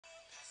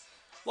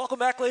Welcome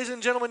back, ladies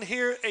and gentlemen.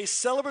 Here, a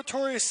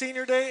celebratory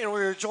senior day, and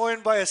we're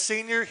joined by a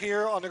senior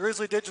here on the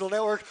Grizzly Digital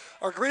Network.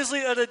 Our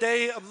Grizzly of the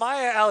day,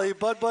 Maya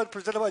Alibudbud,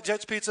 presented by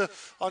Jet's Pizza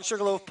on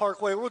Sugarloaf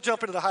Parkway. We'll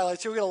jump into the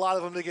highlights here. We got a lot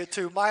of them to get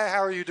to. Maya, how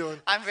are you doing?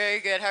 I'm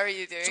very good. How are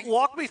you doing? So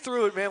walk me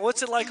through it, man.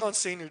 What's it like on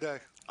senior day?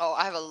 Oh,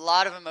 I have a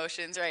lot of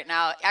emotions right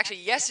now.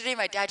 Actually, yesterday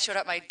my dad showed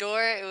up my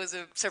door. It was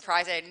a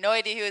surprise. I had no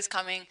idea he was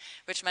coming,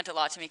 which meant a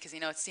lot to me because,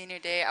 it's senior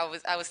day. I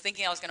was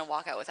thinking I was going to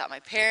walk out without my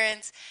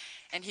parents.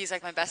 And he's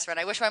like my best friend.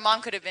 I wish my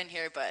mom could have been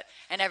here,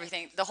 and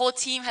everything. The whole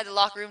team had the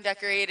locker room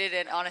decorated,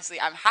 and honestly,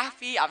 I'm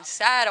happy, I'm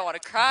sad, I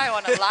want to cry, I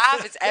want to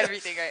laugh. It's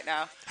everything right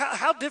now.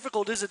 How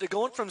difficult is it to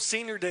go in from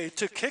senior day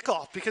to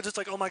kickoff? Because it's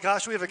like, oh my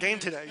gosh, we have a game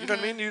today. You know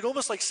what I mean? You'd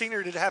almost like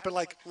senior day to happen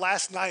like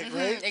last night,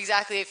 right?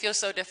 Exactly. It feels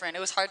so different.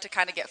 It was hard to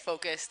kind of get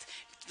focused.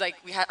 Like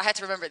I had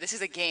to remember, this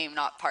is a game,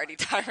 not party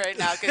time right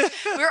now, because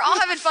we were all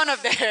having fun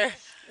up there.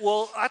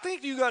 Well, I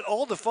think you got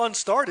all the fun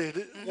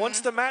started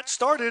once the match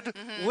started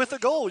with a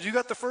goal. You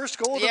got the first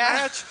goal of the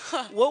match.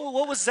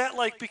 What was that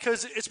like?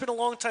 Because it's been a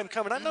long time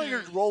coming. I know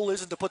your role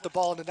isn't to put the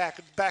ball in the back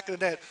of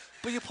the net,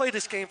 but you played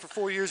this game for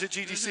 4 years at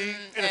GDC,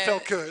 and it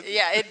felt good.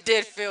 Yeah, it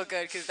did feel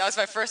good because that was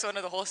my first one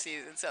of the whole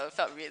season, so it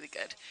felt really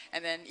good.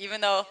 And then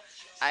even though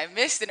I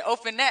missed an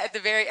open net at the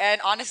very end,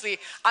 honestly,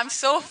 I'm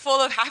so full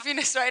of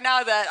happiness right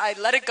now that I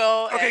let it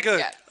go. Okay, good.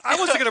 Yeah. I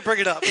wasn't going to bring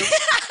it up.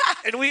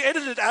 And we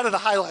edited it out of the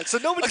highlights, so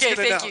nobody's going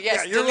to know. Okay, thank you.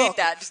 Yes, you're delete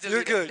that. Just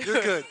delete it.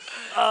 You're good.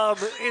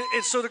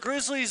 And so the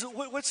Grizzlies,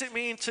 what's it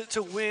mean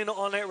to win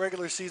on that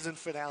regular season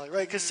finale,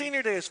 right? Because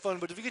senior day is fun,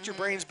 but if you get your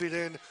brains beat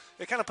in,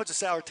 it kind of puts a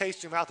sour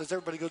taste in your mouth as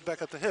everybody goes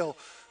back up the hill.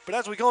 But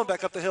as we're going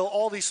back up the hill,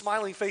 all these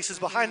smiling faces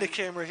behind the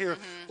camera here,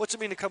 what's it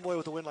mean to come away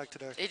with a win like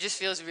today? It just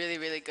feels really,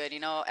 really good.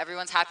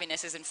 Everyone's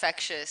happiness is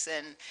infectious.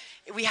 And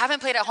we haven't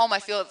played at home.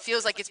 It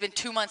feels like it's been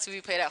 2 months since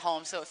we played at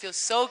home. So it feels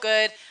so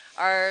good.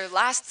 Our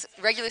last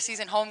regular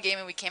season home game,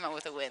 and we came out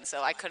with a win.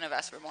 So I couldn't have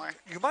asked for more.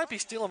 You might be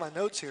stealing my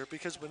notes here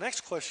because the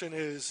next question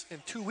is,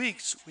 in 2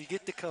 weeks, we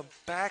get to come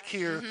back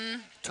here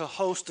to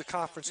host the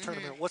conference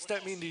tournament. What's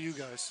that mean to you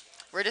guys?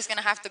 We're just going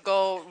to have to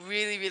go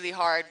really, really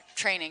hard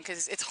training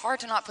because it's hard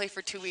to not play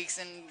for 2 weeks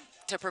and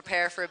to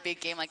prepare for a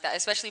big game like that,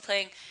 especially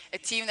playing a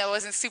team that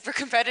wasn't super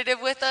competitive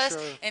with us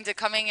into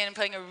coming in and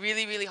playing a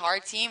really, really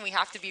hard team. We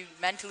have to be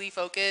mentally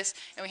focused,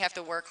 and we have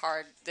to work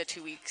hard the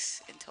 2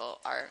 weeks until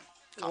our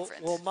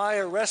conference. Well,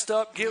 Maya, rest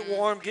up, get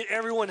warm, get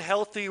everyone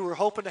healthy. We're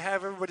hoping to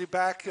have everybody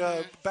back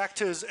back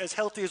to as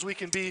healthy as we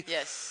can be.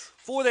 Yes.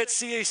 For that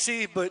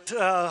CAC, but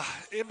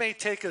it may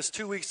take us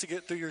 2 weeks to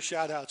get through your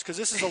shout-outs because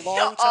this is a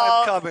long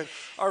time coming.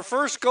 Our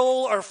first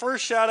goal, our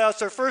first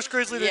shout-outs, our first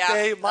Grizzly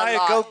today. Maya,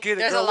 go get it,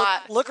 There's girl. a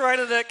lot. Look right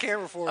into that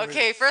camera for me.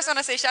 Okay, first I want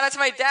to say shout-out to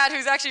my dad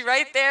who's actually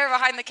right there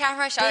behind the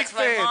camera. Shout-out to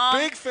my mom.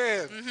 Big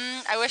fan.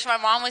 I wish my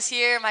mom was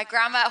here, my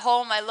grandma at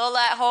home, my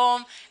Lola at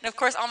home, and, of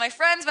course, all my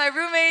friends, my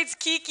roommates,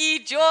 Kiki,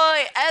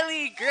 Joy,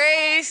 Ellie,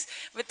 Grace,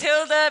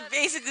 Matilda,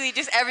 basically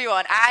just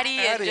everyone.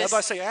 Addie. I was about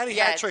to say, Addie,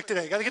 hat trick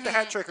today. Got to get the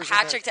hat trickers in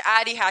Hat trick to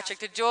Addie, hat trick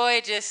to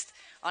Joy, just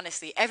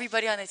honestly,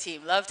 everybody on the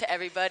team. Love to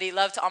everybody.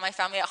 Love to all my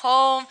family at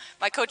home.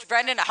 My coach,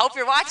 Brendan, I hope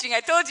you're watching.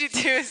 I told you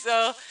to.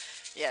 So,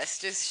 yes,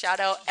 just shout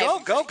out.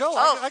 Go.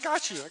 Oh. I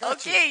got you.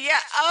 Okay, yeah.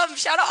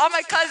 Shout out all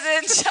my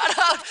cousins.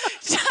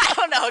 I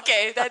don't know.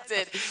 Okay, that's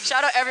it.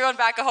 Shout out everyone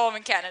back at home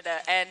in Canada.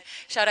 And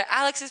shout out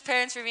Alex's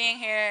parents for being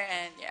here.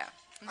 And, yeah.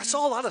 I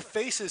saw a lot of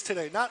faces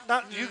today. Not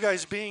you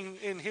guys being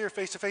in here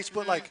face-to-face,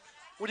 but like,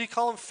 what do you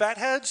call them?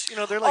 Fatheads?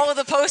 They're like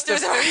the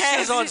posters are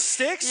faces on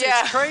sticks.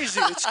 Yeah. It's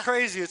crazy. It's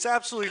crazy. It's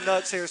absolutely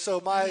nuts here.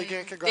 So, Maya,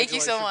 again, congratulations. Thank you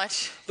so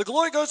much. The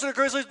glory goes to the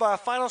Grizzlies by a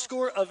final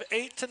score of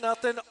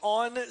 8-0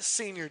 on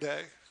Senior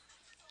Day.